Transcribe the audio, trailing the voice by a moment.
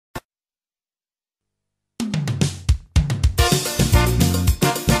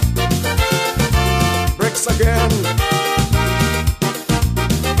again.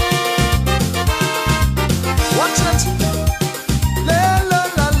 Watch it. La la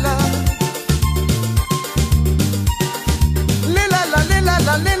la la. Li la la li la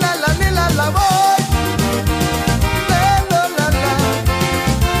la li la la li la la boy. La la la la.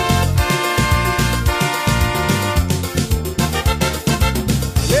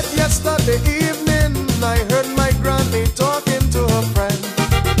 Late yesterday evening, I heard my granny talking to her friend,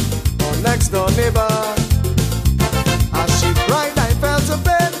 or next door neighbor. As she cried, I fell to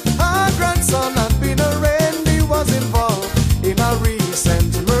bed. Her grandson had been arraigned. He was involved in a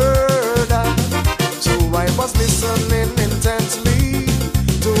recent murder. So I was listening intently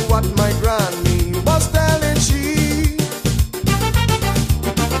to what my granny was telling. She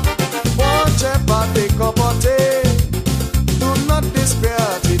watch a party capote. Do not despair,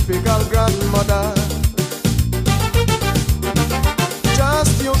 typical grandmother.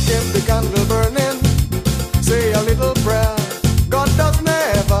 Just you keep the candle burning, say a little prayer. God does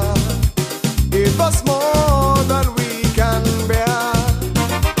never give us more than we can bear.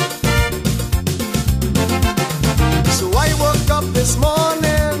 So I woke up this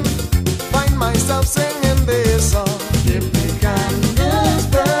morning, find myself singing this song. Keep the candles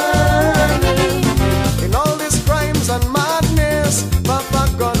burning. In all these crimes and madness, Papa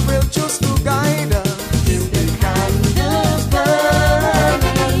God will choose to guide us. Keep the candles burning.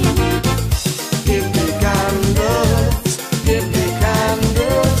 Keep the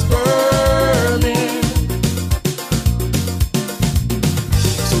candles burning.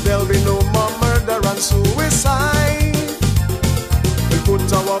 So there'll be no more murder and suicide. We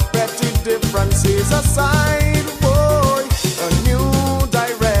put our petty differences aside. Boy, a new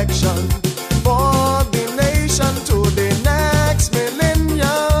direction for the nation to the next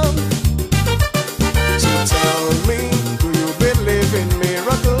millennium. So tell me, do you believe in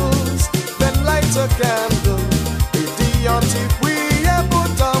miracles? Then light a candle. Idiot if we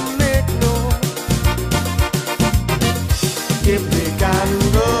put a make no. Keep the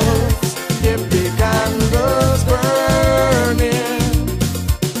candles burning.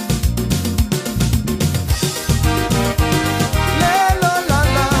 La la la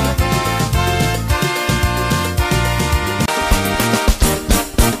la.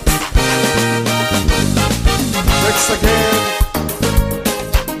 Bricks again.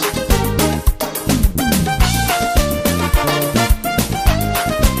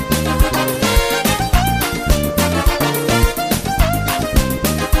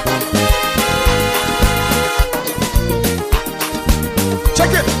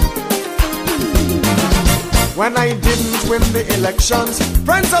 Check it. When I didn't win the elections,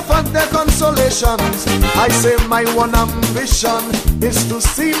 friends have had their consolations. I say my one ambition is to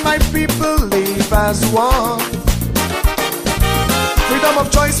see my people live as one. Freedom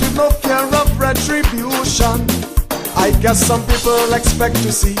of choice with no fear of retribution. I guess some people expect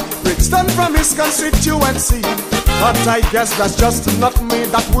to see Brixton from his constituency, but I guess that's just not me.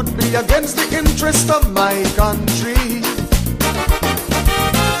 That would be against the interest of my country.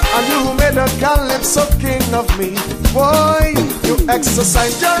 And you who made a Calypso King of me, boy, you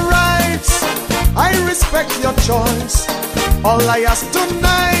exercise your rights. I respect your choice. All I ask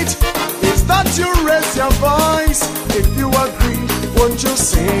tonight is that you raise your voice. If you agree, won't you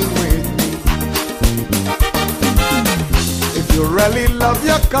sing with me? If you really love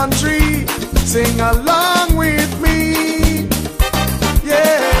your country, sing along with me.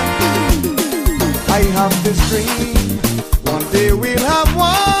 Yeah, I have this dream. One day we'll have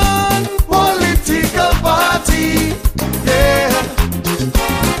one political party. Yeah,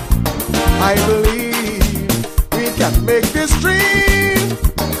 I believe we can make this dream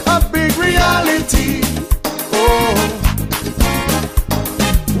a big reality. Oh,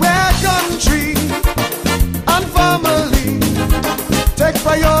 where country and family take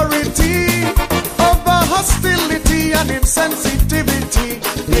priority over hostility and insensitivity.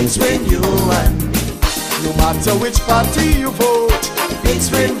 It's when you and me, no matter which party you vote, it's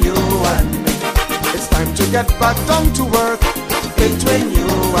when you and me. It's time to get back down to work. It's when you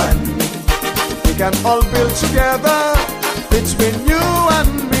and me. We can all build together. It's when you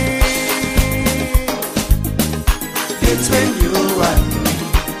and me. It's when you and me.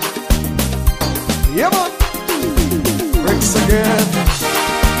 Yeah, man. Bricks again.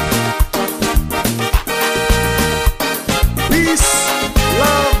 Peace,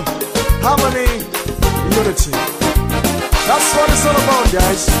 love, harmony, unity. That's what it's all about,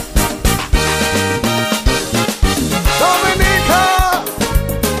 guys.